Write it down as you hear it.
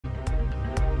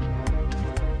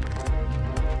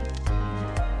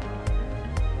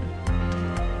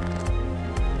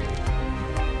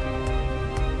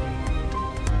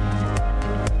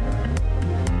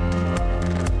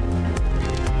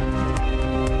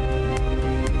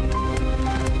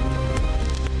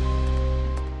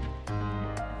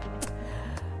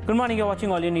Good morning, you're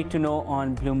watching All You Need to Know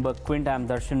on Bloomberg Quint. I'm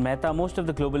Darshan Mehta. Most of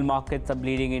the global markets are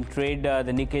bleeding in trade.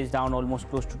 The Nikkei is down almost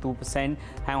close to 2%.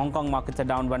 Hong Kong markets are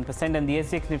down 1%. And the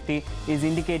SGX Nifty is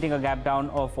indicating a gap down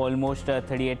of almost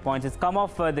 38 points. It's come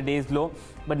off the day's low,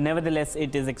 but nevertheless,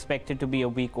 it is expected to be a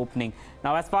weak opening.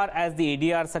 Now, as far as the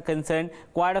ADRs are concerned,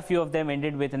 quite a few of them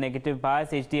ended with a negative bias.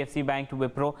 HDFC Bank to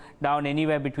Wipro down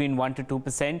anywhere between 1 to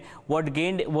 2%. What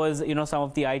gained was, some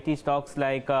of the IT stocks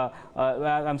like,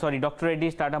 Dr.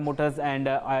 Reddy's, Tata Motors and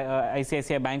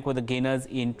ICICI Bank were the gainers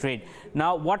in trade.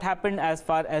 Now, what happened as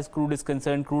far as crude is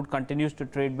concerned? Crude continues to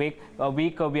trade weak.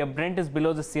 Brent is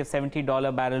below the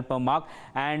 $70 barrel per mark,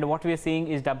 and what we are seeing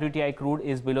is WTI crude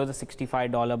is below the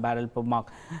 $65 barrel per mark.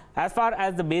 As far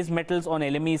as the base metals on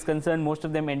LME is concerned, most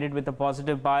of them ended with a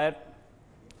positive buyer.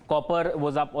 Copper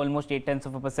was up almost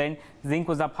 0.8%, zinc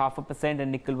was up 0.5%,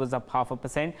 and nickel was up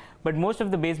 0.5%. But most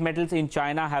of the base metals in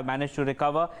China have managed to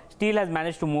recover. Steel has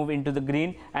managed to move into the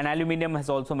green, and aluminium has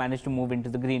also managed to move into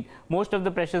the green. Most of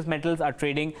the precious metals are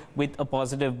trading with a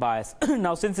positive bias.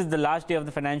 Now, since it's the last day of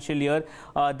the financial year,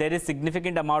 there is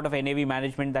significant amount of NAV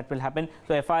management that will happen.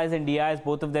 So FIs and DIs,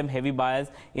 both of them heavy buyers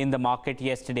in the market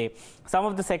yesterday. Some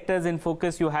of the sectors in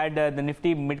focus, you had the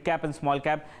Nifty mid cap and small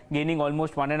cap gaining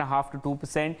almost 1.5 to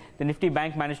 2%. The Nifty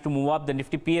Bank managed to move up. The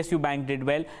Nifty PSU Bank did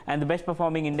well. And the best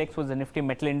performing index was the Nifty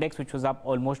Metal Index, which was up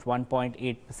almost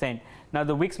 1.8%. Now,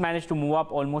 the VIX managed to move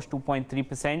up almost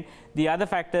 2.3%. The other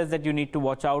factors that you need to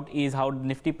watch out is how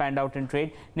Nifty panned out in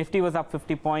trade. Nifty was up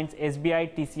 50 points.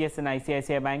 SBI, TCS and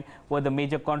ICICI Bank were the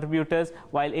major contributors,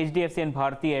 while HDFC and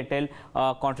Bharti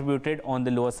Airtel contributed on the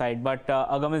lower side. But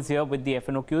Agam is here with the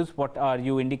FNO Qs. What are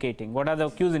you indicating? What are the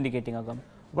Qs indicating, Agam?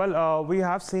 Well, we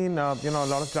have seen, a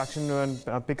lot of traction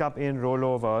and pick up in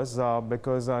rollovers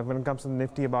because when it comes to the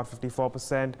Nifty, about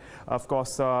 54%. Of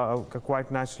course,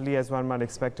 quite naturally, as one might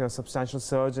expect, a substantial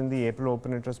surge in the April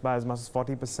open interest by as much as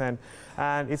 40%.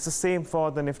 And it's the same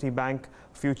for the Nifty Bank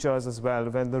futures as well,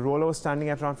 when the rollover is standing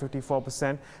at around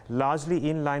 54%, largely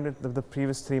in line with the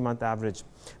previous 3-month average.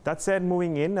 That said,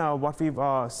 moving in, what we've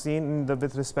seen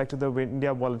with respect to the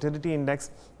India Volatility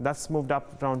Index, that's moved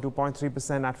up around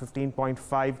 2.3% at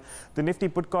 15.5. The Nifty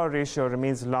put-call ratio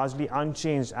remains largely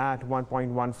unchanged at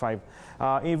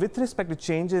 1.15. With respect to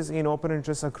changes in open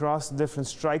interest across different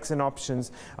strikes and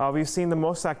options, we've seen the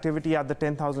most activity at the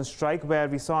 10,000 strike, where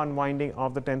we saw unwinding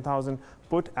of the 10,000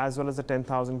 put as well as the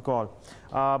 10,000 call.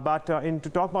 To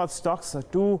talk about stocks,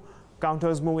 two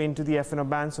counters move into the FNO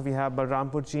band. So we have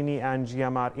Balrampur Chini and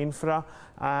GMR Infra.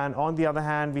 And on the other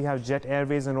hand, we have Jet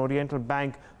Airways and Oriental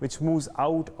Bank, which moves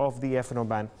out of the FNO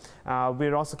band.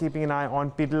 We're also keeping an eye on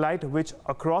Pidilite, which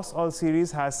across all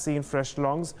series has seen fresh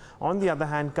longs. On the other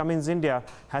hand, Cummins India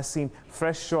has seen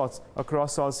fresh shorts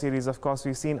across all series. Of course,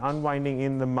 we've seen unwinding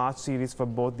in the March series for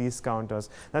both these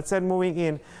counters. That said, moving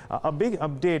in, a big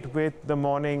update with the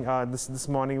morning, this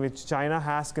morning, which China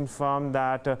has confirmed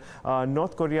that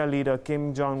North Korea leader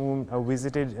Kim Jong-un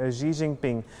visited Xi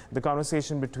Jinping. The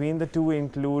conversation between the two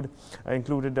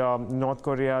included North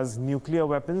Korea's nuclear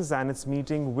weapons and its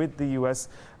meeting with the US.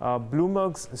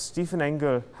 Bloomberg's Stephen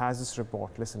Engel has this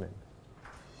report. Listen in.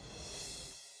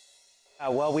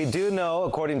 Well, we do know,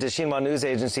 according to Shinhwa News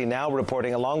Agency, now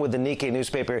reporting, along with the Nikkei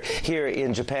newspaper here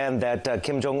in Japan, that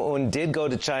Kim Jong-un did go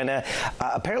to China,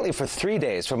 apparently for 3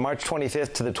 days, from March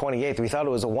 25th to the 28th. We thought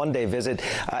it was a one-day visit,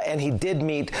 and he did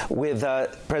meet with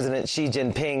President Xi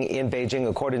Jinping in Beijing,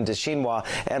 according to Shinhwa.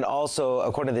 And also,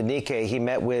 according to the Nikkei, he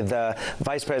met with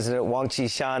Vice President Wang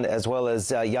Qishan, as well as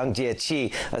Yang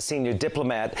Jiechi, a senior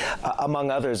diplomat,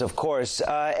 among others, of course.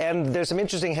 And there's some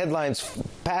interesting headlines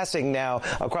passing now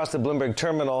across the Bloomberg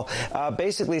terminal,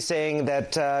 basically saying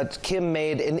that Kim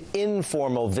made an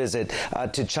informal visit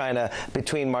to China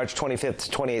between March 25th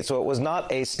to 28th. So it was not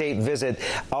a state visit.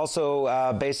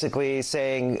 Also, basically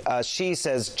saying Xi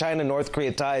says China-North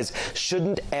Korea ties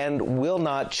shouldn't and will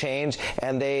not change,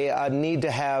 and they need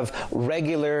to have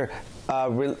regular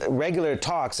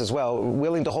talks as well,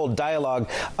 willing to hold dialogue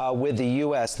with the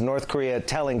U.S., North Korea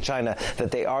telling China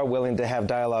that they are willing to have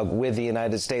dialogue with the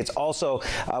United States. Also,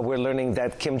 we're learning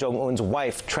that Kim Jong-un's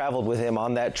wife traveled with him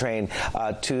on that train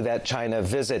to that China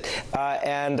visit.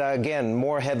 And again,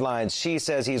 more headlines. Xi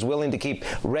says he's willing to keep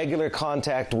regular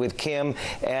contact with Kim,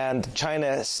 and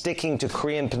China sticking to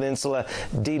Korean Peninsula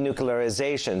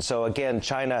denuclearization. So again,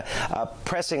 China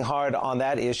pressing hard on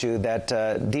that issue, that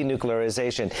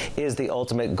denuclearization is the the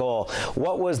ultimate goal.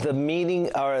 What was the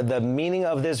meaning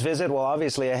of this visit? Well,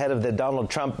 obviously ahead of the Donald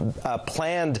Trump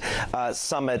planned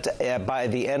summit by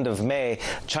the end of May,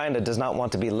 China does not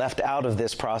want to be left out of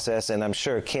this process, and I'm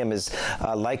sure Kim is,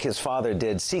 like his father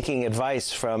did, seeking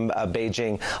advice from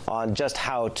Beijing on just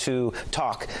how to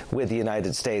talk with the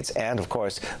United States and, of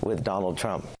course, with Donald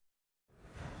Trump.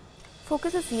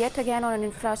 Focus is yet again on an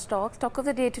infra stock. Stock of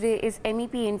the day today is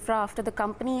MEP Infra after the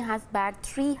company has bagged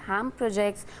 3 HAM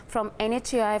projects from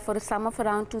NHAI for a sum of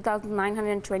around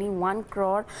 2,921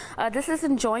 crore. This is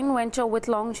in joint venture with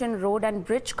Longshan Road and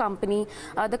Bridge Company.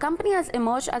 The company has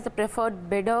emerged as the preferred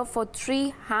bidder for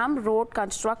 3 HAM road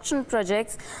construction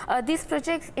projects. These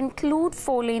projects include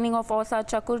 4-laning of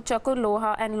Osar-Chakur,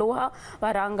 Loha and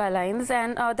Loha-Varanga lines,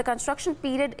 and the construction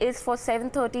period is for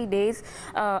 730 days.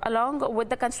 Along with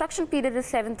the construction period is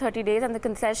 730 days and the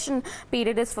concession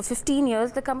period is for 15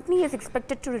 years. The company is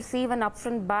expected to receive an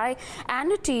upfront buy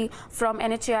annuity from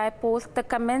NHAI post the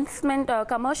commencement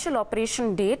commercial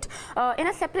operation date. In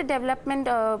a separate development,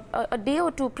 a day or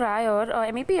two prior,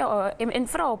 MEP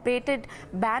Infra operated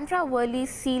Bandra-Worli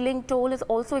ceiling toll is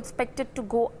also expected to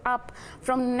go up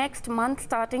from next month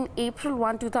starting April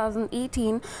 1,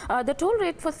 2018. The toll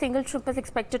rate for single trip is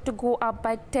expected to go up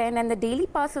by 10 and the daily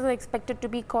passes are expected to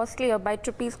be costlier by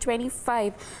 ₹25.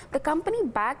 The company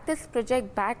backed this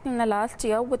project back in the last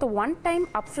year with a one-time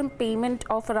upfront payment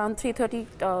of around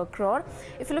 330 crore.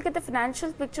 If you look at the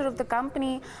financial picture of the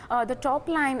company, the top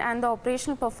line and the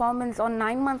operational performance on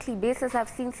 9-monthly basis have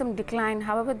seen some decline.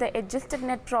 However, the adjusted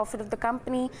net profit of the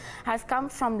company has come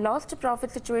from loss to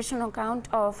profit situation on account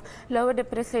of lower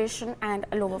depreciation and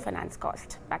a lower finance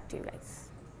cost. Back to you guys.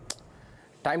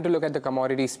 Time to look at the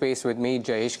commodity space with me,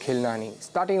 Jayesh Khilnani.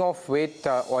 Starting off with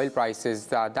oil prices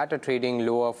that are trading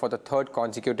lower for the 3rd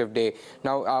consecutive day.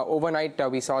 Now, overnight,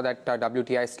 we saw that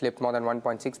WTI slipped more than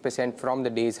 1.6% from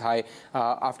the day's high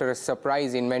after a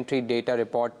surprise inventory data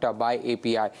report by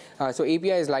API. So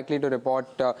API is likely to report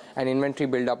an inventory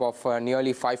buildup of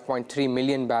nearly 5.3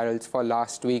 million barrels for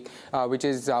last week, which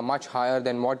is much higher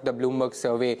than what the Bloomberg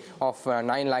survey of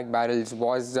 9 lakh barrels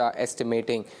was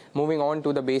estimating. Moving on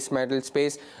to the base metal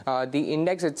space, the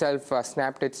index itself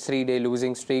snapped its 3-day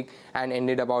losing streak and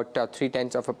ended about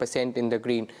 0.3% in the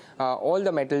green. All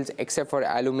the metals except for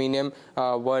aluminium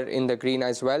were in the green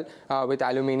as well, with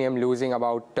aluminium losing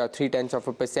about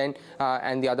 0.3%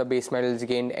 and the other base metals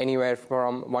gained anywhere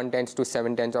from 0.1 to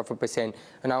 0.7%.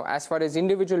 Now, as far as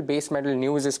individual base metal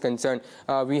news is concerned,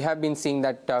 we have been seeing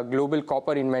that global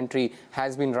copper inventory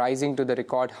has been rising to the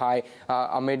record high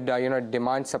amid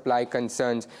demand-supply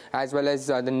concerns, as well as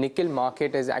the nickel market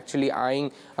is actually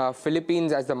eyeing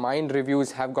Philippines as the mine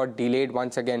reviews have got delayed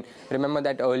once again. Remember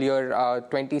that earlier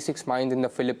 26 mines in the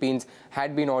Philippines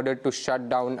had been ordered to shut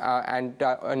down and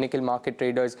nickel market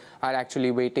traders are actually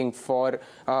waiting for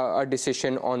a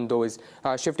decision on those.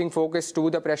 Shifting focus to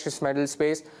the precious metal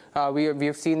space, we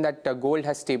have seen that gold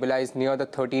has stabilized near the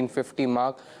 1350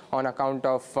 mark on account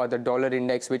of the dollar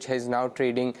index, which is now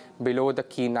trading below the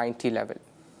key 90 level.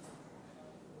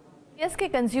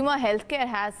 CSK Consumer Healthcare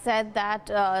has said that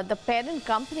the parent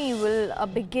company will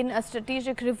begin a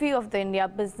strategic review of the India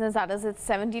business. That is its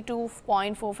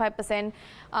 72.45%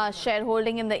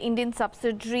 shareholding in the Indian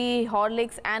subsidiary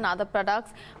Horlicks and other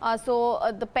products. So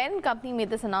the parent company made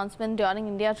this announcement during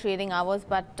India trading hours,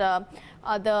 but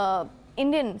the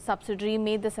Indian subsidiary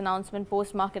made this announcement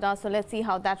post-market hours, so let's see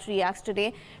how that reacts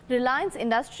today. Reliance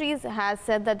Industries has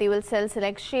said that they will sell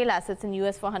select shale assets in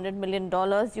US for $100 million.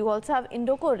 You also have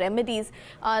Indoco Remedies.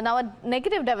 Now, a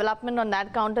negative development on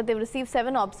that counter. They've received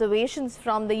 7 observations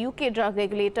from the UK drug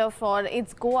regulator for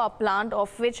its Goa plant,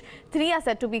 of which 3 are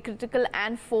said to be critical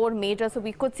and 4 major. So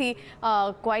we could see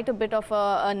quite a bit of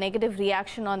a negative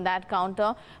reaction on that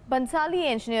counter. Bansali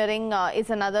Engineering is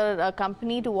another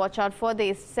company to watch out for.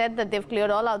 They said that they've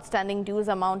cleared all outstanding dues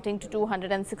amounting to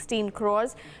 216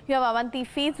 crores. You have Avanti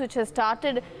Feeds, which has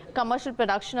started commercial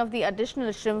production of the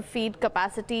additional shrimp feed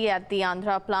capacity at the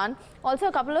Andhra plant. Also,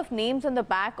 a couple of names on the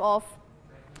back of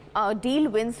deal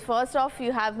wins. First off,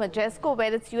 you have Majesco,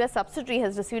 where its US subsidiary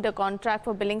has received a contract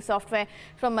for billing software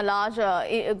from a large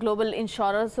global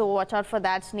insurer, so watch out for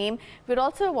that name. We're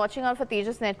also watching out for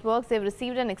Tejas Networks. They've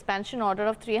received an expansion order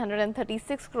of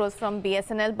 336 crores from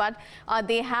BSNL, but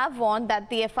they have warned that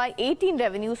the FY18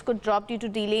 revenues could drop due to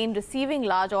delay in receiving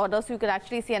large orders, so you could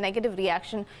actually see a negative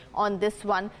reaction on this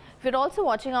one. We're also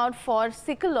watching out for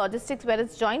Sickle Logistics, where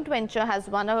its joint venture has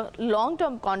won a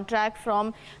long-term contract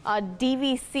from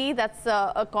DVC. That's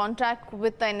a contract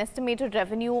with an estimated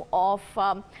revenue of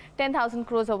 10,000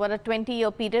 crores over a 20-year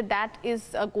period. That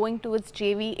is going to its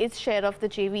JV. Its share of the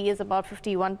JV is about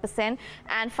 51%.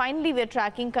 And finally, we're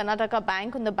tracking Karnataka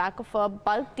Bank on the back of a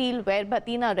bulk deal where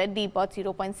Bhatina Reddy bought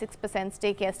 0.6%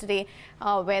 stake yesterday,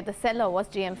 where the seller was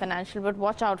JM Financial. But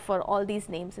watch out for all these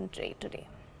names in trade today.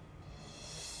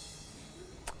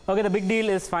 Okay, the big deal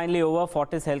is finally over.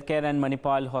 Fortis Healthcare and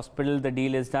Manipal Hospital, the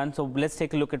deal is done. So let's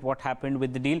take a look at what happened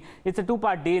with the deal. It's a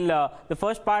two-part deal. The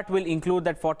first part will include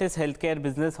that Fortis Healthcare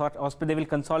business hospital. They will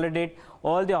consolidate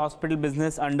all the hospital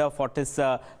business under Fortis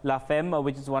La Femme,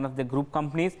 which is one of the group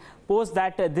companies. Post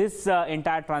that, this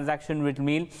entire transaction will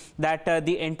mean that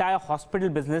the entire hospital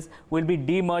business will be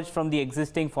demerged from the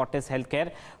existing Fortis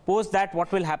Healthcare. Post that,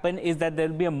 what will happen is that there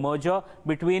will be a merger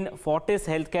between Fortis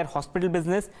Healthcare hospital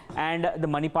business and the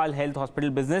Manipal Health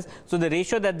hospital business. So the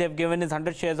ratio that they've given is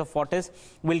 100 shares of Fortis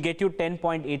will get you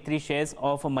 10.83 shares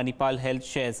of Manipal Health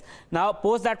shares. Now,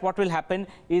 post that, what will happen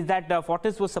is that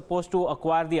Fortis was supposed to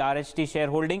acquire the RHT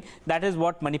shareholding. That is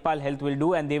what Manipal Health will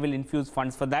do, and they will infuse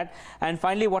funds for that. And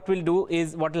finally, what will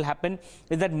happen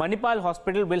is that Manipal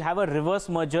Hospital will have a reverse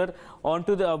merger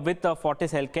onto with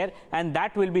Fortis Healthcare, and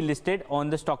that will be listed on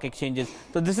the stock exchanges.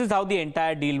 So this is how the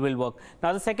entire deal will work.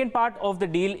 Now, the second part of the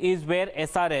deal is where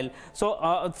SRL.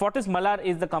 So Fortis Malar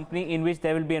is the company in which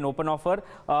there will be an open offer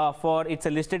for, it's a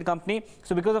listed company.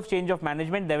 So because of change of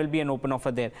management, there will be an open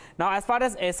offer there. Now, as far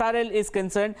as SRL is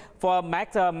concerned, for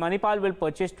Max, Manipal will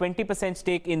purchase 20%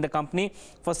 stake in the company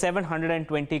for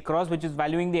 720 crores, which is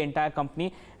valuing the entire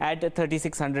company at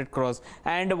 3,600 crores.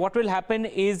 And what will happen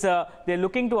is they're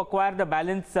looking to acquire the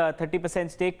balance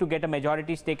 30% stake to get a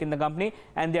majority stake in the company,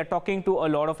 and they're talking to a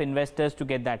lot of investors to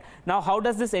get that. Now, how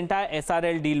does this entire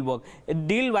SRL deal work?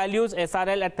 Deal values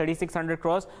SRL at 3,600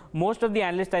 crores. Most of the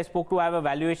analysts I spoke to have a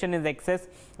valuation in excess,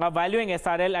 valuing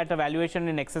SRL at a valuation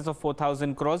in excess of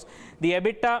 4,000 crores. The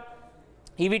EBITDA,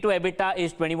 EV to EBITDA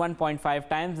is 21.5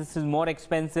 times. This is more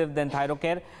expensive than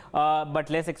Thyrocare, but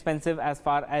less expensive as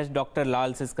far as Dr.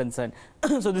 Lal's is concerned.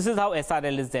 So this is how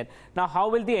SRL is there. Now, how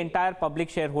will the entire public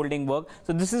shareholding work?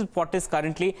 So this is Fortis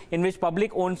currently, in which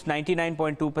public owns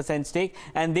 99.2% stake,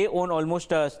 and they own almost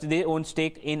they own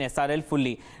stake in SRL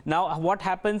fully. Now, what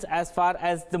happens as far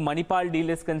as the Manipal deal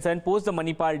is concerned? Post the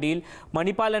Manipal deal,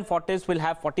 Manipal and Fortis will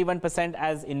have 41%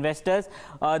 as investors.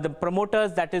 The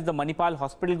promoters, that is the Manipal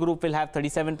Hospital Group, will have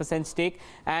 37% stake,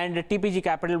 and TPG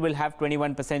Capital will have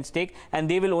 21% stake, and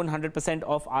they will own 100%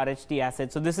 of RHT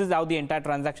assets. So this is how the entire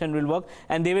transaction will work,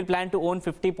 and they will plan to own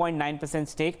 50.9%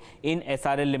 stake in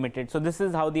SRL Limited. So this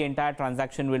is how the entire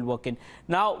transaction will work in.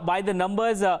 Now, by the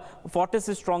numbers, Fortis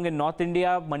is strong in North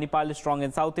India, Manipal is strong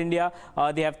in South India.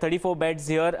 They have 34 beds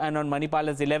here, and on Manipal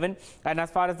is 11. And as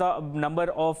far as the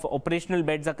number of operational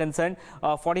beds are concerned,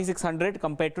 4,600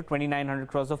 compared to 2,900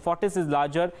 crores. So Fortis is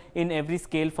larger in every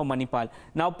scale for Manipal.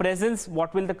 Now, presence,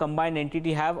 what will the combined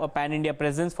entity have? A pan-India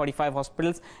presence, 45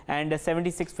 hospitals, and a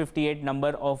 7658 number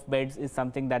of beds is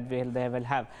something that they will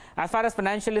have. As far as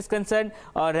financial is concerned,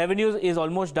 revenues is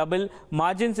almost double.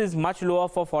 Margins is much lower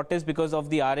for Fortis because of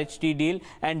the RHT deal,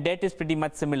 and debt is pretty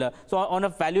much similar. So on a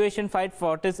valuation fight,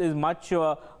 Fortis is much, if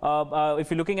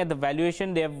you're looking at the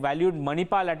valuation, they have valued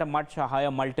Manipal at a much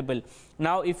higher multiple.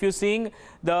 Now, if you're seeing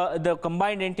the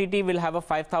combined entity will have a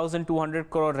 5,200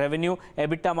 crore revenue,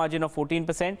 EBITDA margin of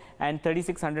 14%, and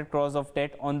 3,600 crores of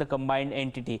debt on the combined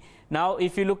entity. Now,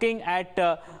 if you're looking at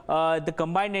the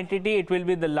combined entity, it will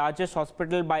be the largest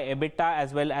hospital by EBITDA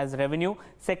as well as revenue,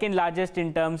 second largest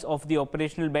in terms of the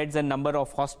operational beds and number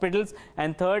of hospitals,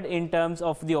 and third in terms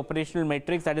of the operational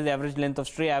metrics, that is average length of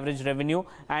stay, average revenue,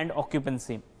 and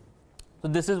occupancy. So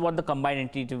this is what the combined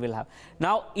entity will have.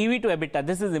 Now, EV to EBITDA,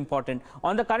 this is important.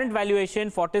 On the current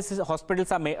valuation, Fortis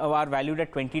hospitals are valued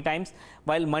at 20 times,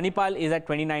 while Manipal is at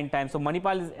 29 times. So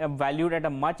Manipal is valued at a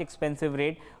much expensive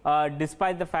rate,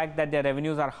 despite the fact that their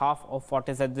revenues are half of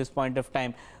Fortis at this point of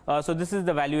time. So this is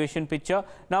the valuation picture.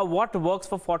 Now, what works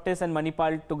for Fortis and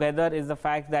Manipal together is the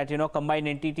fact that, combined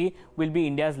entity will be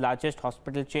India's largest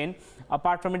hospital chain.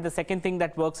 Apart from it, the second thing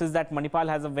that works is that Manipal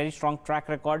has a very strong track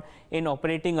record in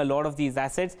operating a lot of these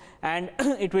assets, and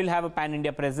it will have a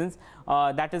pan-India presence.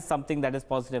 That is something that is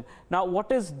positive. Now, what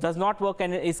does not work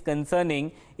and is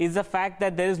concerning is the fact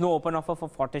that there is no open offer for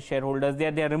Fortis shareholders. They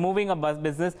are removing a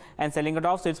business and selling it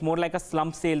off, so it's more like a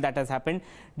slump sale that has happened.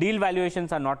 Deal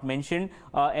valuations are not mentioned.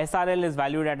 SRL is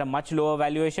valued at a much lower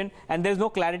valuation, and there is no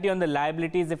clarity on the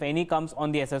liabilities, if any, comes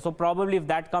on the SS. So probably if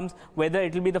that comes, whether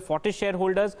it will be the Fortis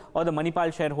shareholders or the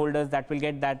Manipal shareholders that will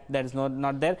get that, is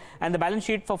not there. And the balance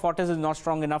sheet for Fortis is not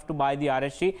strong enough to buy the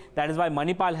RSG. That is why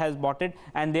Manipal has bought it,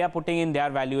 and they are putting in their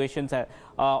valuations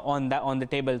on the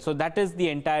table. So that is the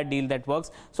entire deal that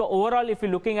works. So overall, if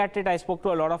you're looking at it, I spoke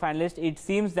to a lot of analysts. It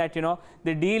seems that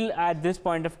the deal at this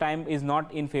point of time is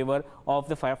not in favor of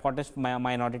the Fortis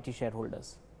minority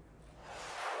shareholders.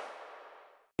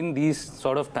 In these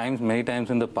sort of times, many times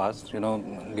in the past,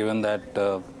 given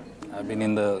that I've been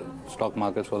in the stock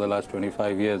markets for the last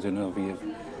 25 years,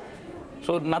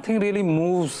 so nothing really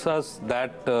moves us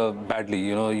that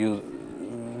badly.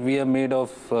 We are made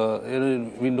of,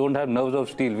 we don't have nerves of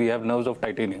steel, we have nerves of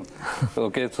titanium.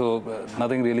 Okay, so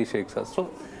nothing really shakes us. So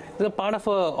it's a part of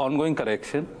an ongoing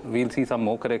correction. We'll see some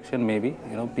more correction maybe.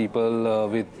 People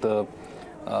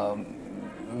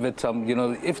with some,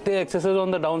 if there are excesses on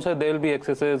the downside, there will be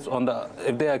excesses on the,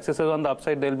 if there are excesses on the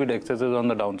upside, there will be excesses on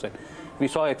the downside. We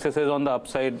saw excesses on the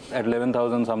upside at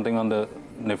 11,000 something on the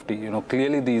Nifty.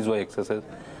 Clearly these were excesses.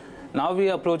 Now we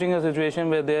are approaching a situation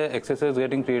where there are excesses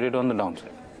getting created on the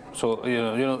downside. So,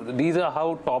 these are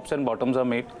how tops and bottoms are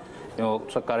made.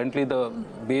 So currently the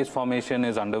base formation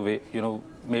is underway.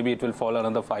 Maybe it will fall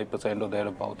another 5% or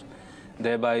thereabouts.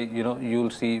 Thereby, you'll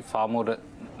see far more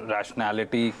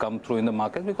rationality come through in the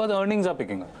market because earnings are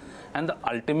picking up. And the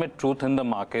ultimate truth in the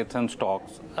markets and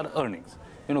stocks are earnings.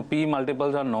 P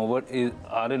multiples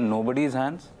are in nobody's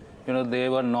hands. They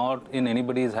were not in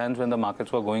anybody's hands when the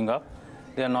markets were going up.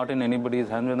 They are not in anybody's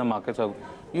hands when the markets are.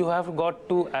 You have got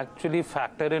to actually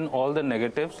factor in all the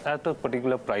negatives at a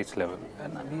particular price level.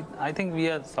 And I think we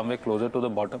are somewhere closer to the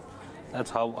bottom. That's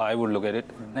how I would look at it.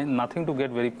 And nothing to get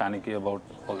very panicky about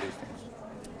all these things.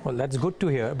 Well, that's good to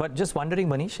hear. But just wondering,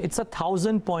 Manish, it's a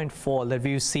 1,000-point fall that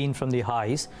we've seen from the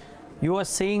highs. You are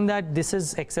saying that this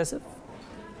is excessive?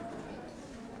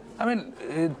 I mean,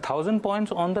 1,000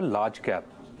 points on the large cap.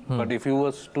 But if you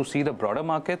was to see the broader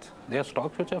markets, there are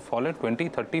stocks which have fallen 20,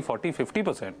 30, 40,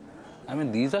 50%. I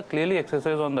mean, these are clearly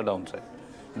excesses on the downside.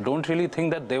 Don't really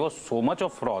think that there was so much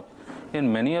of froth in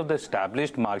many of the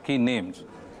established marquee names.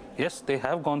 Yes, they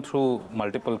have gone through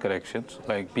multiple corrections,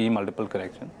 like PE multiple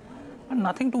corrections, but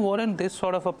nothing to warrant this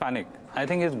sort of a panic. I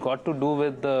think it's got to do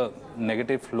with the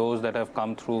negative flows that have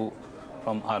come through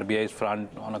from RBI's front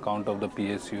on account of the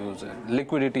PSUs, and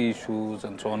liquidity issues,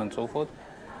 and so on and so forth.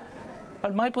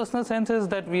 But my personal sense is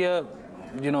that we are,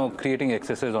 creating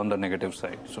excesses on the negative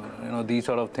side. So, these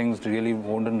sort of things really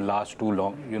won't last too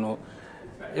long.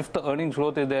 If the earnings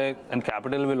growth is there and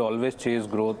capital will always chase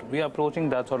growth, we are approaching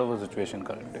that sort of a situation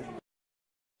currently.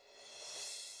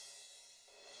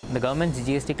 The government's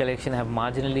GST collection have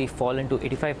marginally fallen to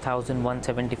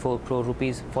 85,174 crore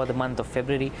rupees for the month of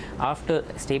February after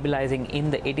stabilizing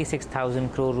in the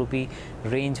 86,000 crore rupee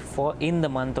range in the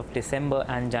month of December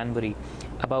and January.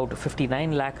 About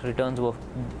 59 lakh GST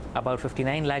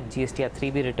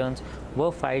R3B returns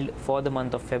were filed for the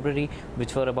month of February,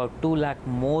 which were about 2 lakh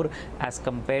more as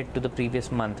compared to the previous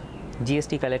month.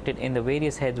 GST collected in the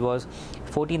various heads was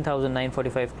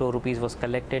 14,945 crore rupees was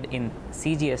collected in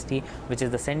CGST, which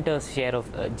is the centre's share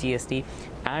of GST,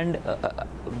 and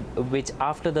which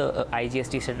after the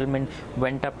IGST settlement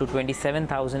went up to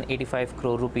 27,085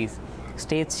 crore rupees.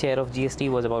 State's share of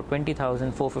GST was about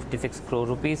 20,456 crore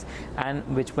rupees, and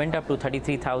which went up to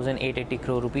 33,880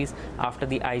 crore rupees after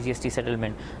the IGST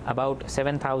settlement. About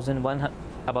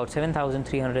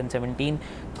 7,317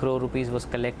 crore rupees was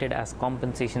collected as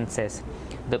compensation cess.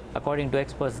 According to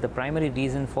experts, the primary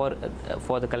reason for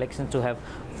the collections to have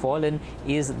fallen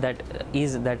is that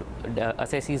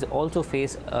assessees also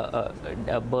face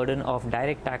a burden of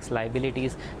direct tax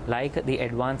liabilities like the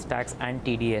advance tax and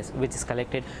TDS, which is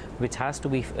collected, which has to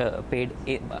be paid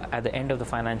at the end of the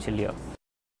financial year.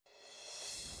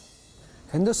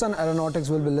 Hindustan Aeronautics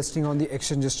will be listing on the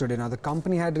exchanges today. Now, the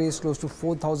company had raised close to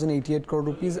 4,088 crore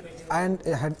rupees and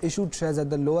had issued shares at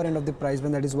the lower end of the price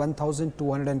band, that is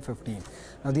 1,215.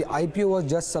 Now, the IPO was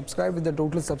just subscribed with the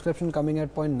total subscription coming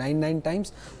at 0.99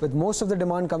 times, with most of the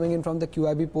demand coming in from the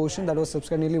QIB portion that was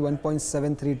subscribed nearly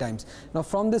 1.73 times. Now,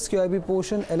 from this QIB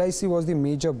portion, LIC was the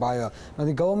major buyer. Now,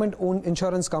 the government-owned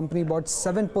insurance company bought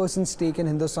 7% stake in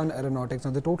Hindustan Aeronautics.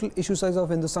 Now, the total issue size of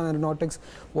Hindustan Aeronautics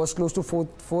was close to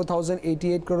 4,088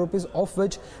 crore rupees, of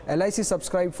which LIC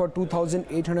subscribed for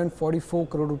 2,844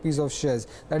 crore rupees of shares.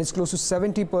 That is close to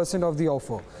 70% of the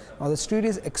offer. Now, the street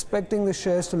is expecting the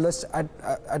shares to list at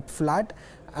flat.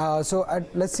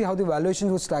 Let's see how the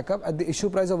valuations would stack up. At the issue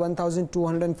price of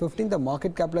 1,215, the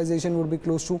market capitalization would be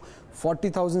close to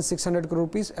 40,600 crore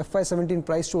rupees. FY17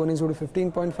 price to earnings would be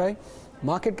 15.5.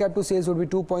 market cap to sales would be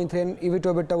 2.3 and EV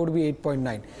to EBITDA would be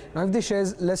 8.9. Now if the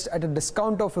shares list at a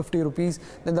discount of 50 rupees,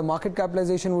 then the market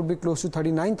capitalization would be close to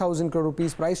 39,000 crore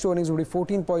rupees, price to earnings would be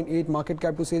 14.8, market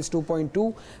cap to sales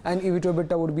 2.2 and EV to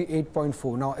EBITDA would be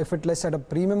 8.4. Now if it lists at a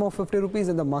premium of 50 rupees,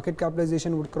 then the market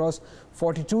capitalization would cross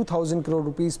 42,000 crore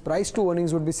rupees, price to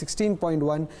earnings would be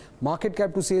 16.1, market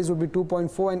cap to sales would be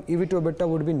 2.4 and EV to EBITDA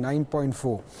would be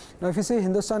 9.4. Now if you say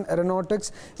Hindustan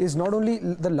Aeronautics is not only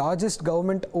the largest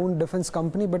government-owned defense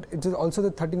company, but it is also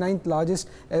the 39th largest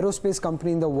aerospace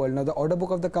company in the world. Now the order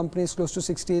book of the company is close to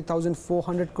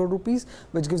 68,400 crore rupees,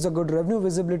 which gives a good revenue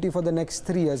visibility for the next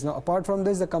 3 years. Now apart from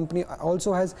this, the company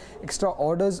also has extra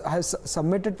orders, has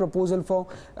submitted proposal for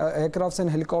aircrafts and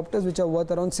helicopters which are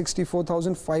worth around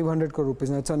 64,500 crore rupees.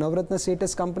 Now it's a Navratna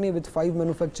status company with 5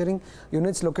 manufacturing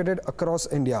units located across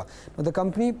India. Now the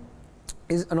company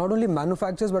is not only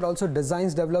manufactures but also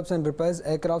designs, develops and repairs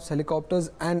aircrafts,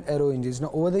 helicopters and aero engines. Now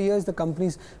over the years, the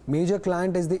company's major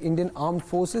client is the Indian Armed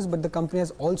Forces, but the company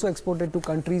has also exported to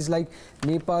countries like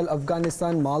Nepal,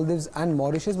 Afghanistan, Maldives and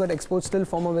Mauritius, but exports still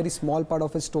form a very small part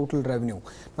of its total revenue.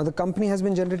 Now the company has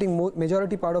been generating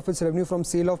majority part of its revenue from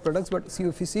sale of products, but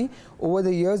if you see over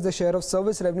the years, the share of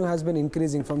service revenue has been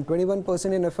increasing from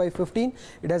 21% in FY15.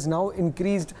 It has now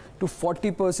increased to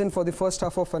 40% for the first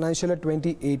half of financial year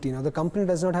 2018. Now the company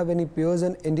does not have any peers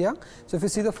in India. So if you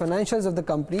see the financials of the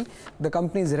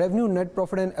company's revenue, net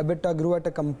profit and EBITDA grew at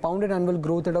a compounded annual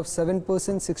growth rate of 7%,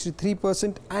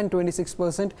 63% and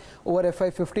 26% over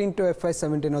FY15 to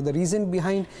FY17. Now the reason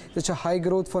behind such a high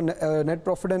growth for net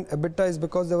profit and EBITDA is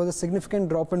because there was a significant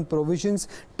drop in provisions,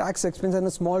 tax expense and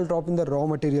a small drop in the raw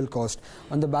material cost.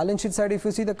 On the balance sheet side, if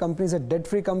you see, the company is a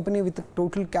debt-free company with a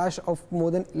total cash of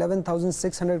more than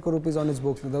 11,600 crore rupees on its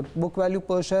books. The book value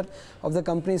per share of the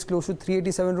company is close to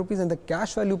 387 rupees and the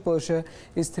cash value per share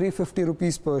is 350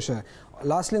 rupees per share.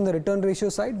 Lastly, in the return ratio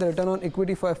side, the return on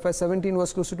equity for FY17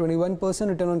 was close to 21%,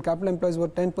 return on capital employed was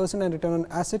 10% and return on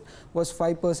asset was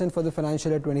 5% for the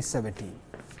financial year 2017.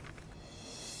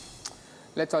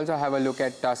 Let's also have a look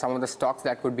at some of the stocks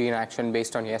that could be in action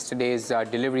based on yesterday's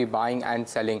delivery buying and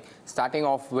selling. Starting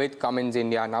off with Cummins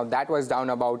India. Now that was down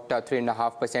about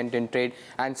 3.5% in trade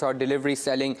and saw delivery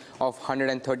selling of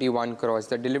 131 crores.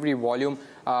 The delivery volume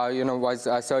was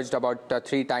surged about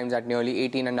 3 times at nearly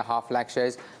 18.5 lakh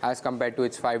shares as compared to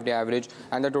its 5-day average,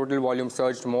 and the total volume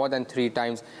surged more than 3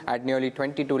 times at nearly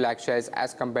 22 lakh shares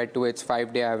as compared to its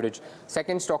 5-day average.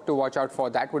 Second stock to watch out for,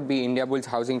 that would be Indiabulls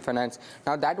Housing Finance.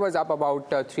 Now that was up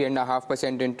about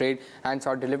 3.5% in trade and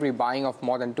saw delivery buying of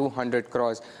more than 200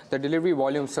 crores. The delivery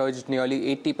volume surged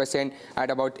nearly 80%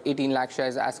 at about 18 lakh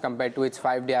shares as compared to its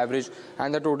 5-day average,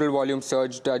 and the total volume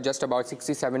surged just about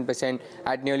 67%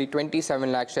 at nearly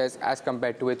 27 lakh shares as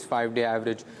compared to its 5-day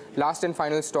average. Last and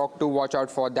final stock to watch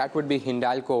out for, that would be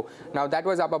Hindalco. Now that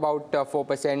was up about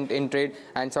 4% in trade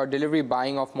and saw delivery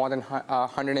buying of more than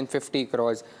 150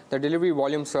 crores. The delivery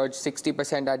volume surged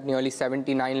 60% at nearly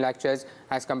 79 lakh shares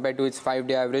as compared to its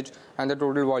 5-day average, and the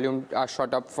total volume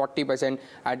shot up 40%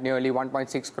 at nearly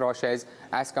 1.6 crore shares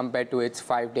as compared to its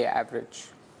 5-day average.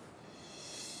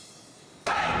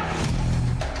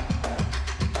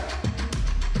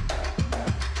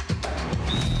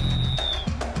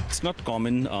 It's not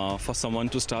common for someone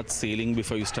to start sailing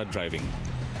before you start driving.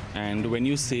 And when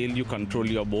you sail, you control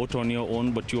your boat on your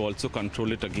own, but you also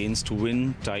control it against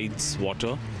wind, tides,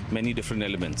 water, many different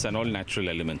elements, and all natural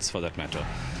elements for that matter.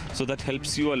 So that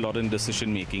helps you a lot in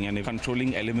decision making, and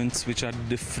controlling elements which are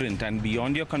different and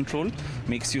beyond your control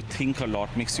makes you think a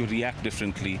lot, makes you react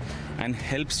differently, and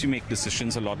helps you make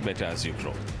decisions a lot better as you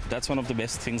grow. That's one of the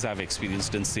best things I've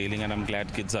experienced in sailing, and I'm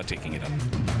glad kids are taking it up.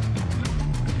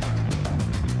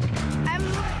 I'm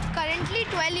currently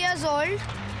 12 years old.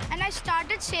 And I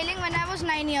started sailing when I was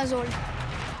 9 years old.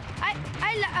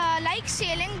 I like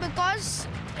sailing because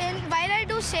while I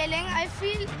do sailing, I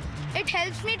feel it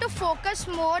helps me to focus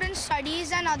more in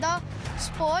studies and other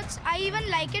sports. I even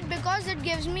like it because it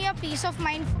gives me a peace of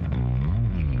mind.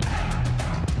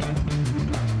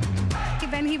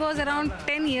 When he was around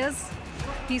 10 years,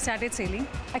 he started sailing.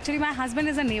 Actually, my husband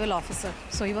is a naval officer,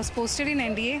 so he was posted in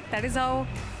NDA. That is how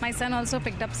my son also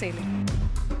picked up sailing.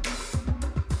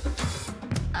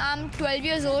 I'm 12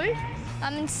 years old.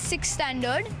 I'm in 6th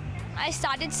standard. I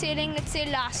started sailing, let's say,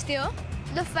 last year.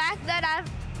 The fact that I've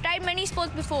tried many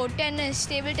sports before, tennis,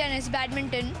 table tennis,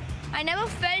 badminton, I never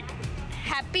felt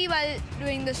happy while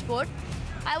doing the sport.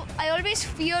 I always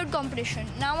feared competition.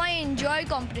 Now I enjoy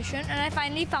competition, and I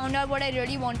finally found out what I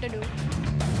really want to do.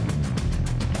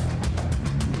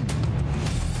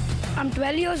 I'm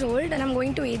 12 years old and I'm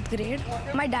going to 8th grade.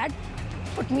 My dad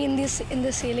put me in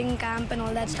the sailing camp and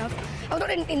all that stuff. I was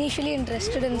not initially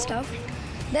interested in stuff.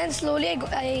 Then slowly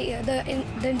the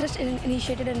interest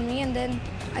initiated in me, and then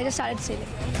I just started sailing.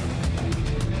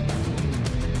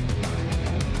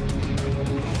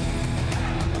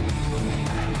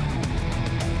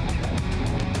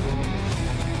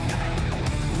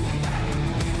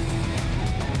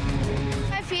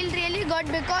 I feel really good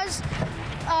because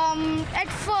at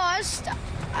first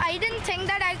I didn't think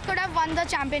that I could have won the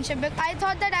championship. I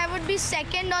thought that I would be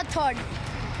second or third.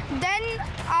 Then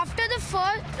after the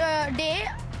first day,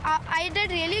 I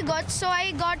did really good, so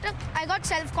I got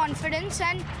self-confidence,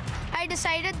 and I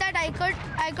decided that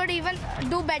I could even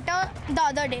do better the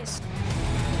other days.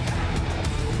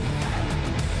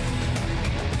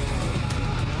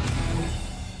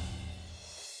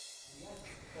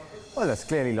 Well, there's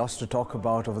clearly lots to talk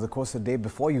about over the course of the day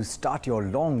before you start your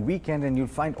long weekend, and you'll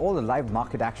find all the live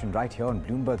market action right here on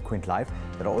Bloomberg Quint Live.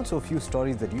 There are also a few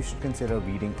stories that you should consider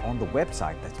reading on the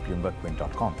website, that's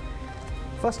bloombergquint.com.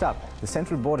 First up, the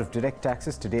Central Board of Direct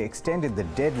Taxes today extended the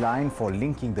deadline for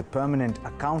linking the permanent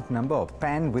account number or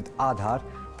PAN with Aadhaar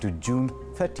to June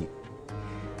 30.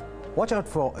 Watch out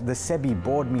for the SEBI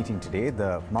board meeting today.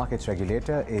 The markets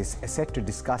regulator is set to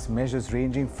discuss measures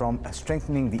ranging from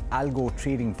strengthening the algo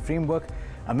trading framework,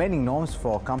 amending norms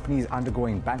for companies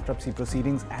undergoing bankruptcy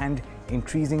proceedings, and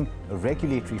increasing a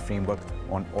regulatory framework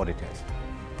on auditors.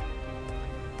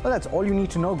 Well, that's all you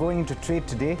need to know going into trade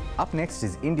today. Up next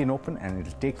is Indian Open, and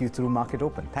it'll take you through Market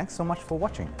Open. Thanks so much for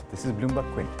watching. This is Bloomberg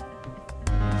Quint.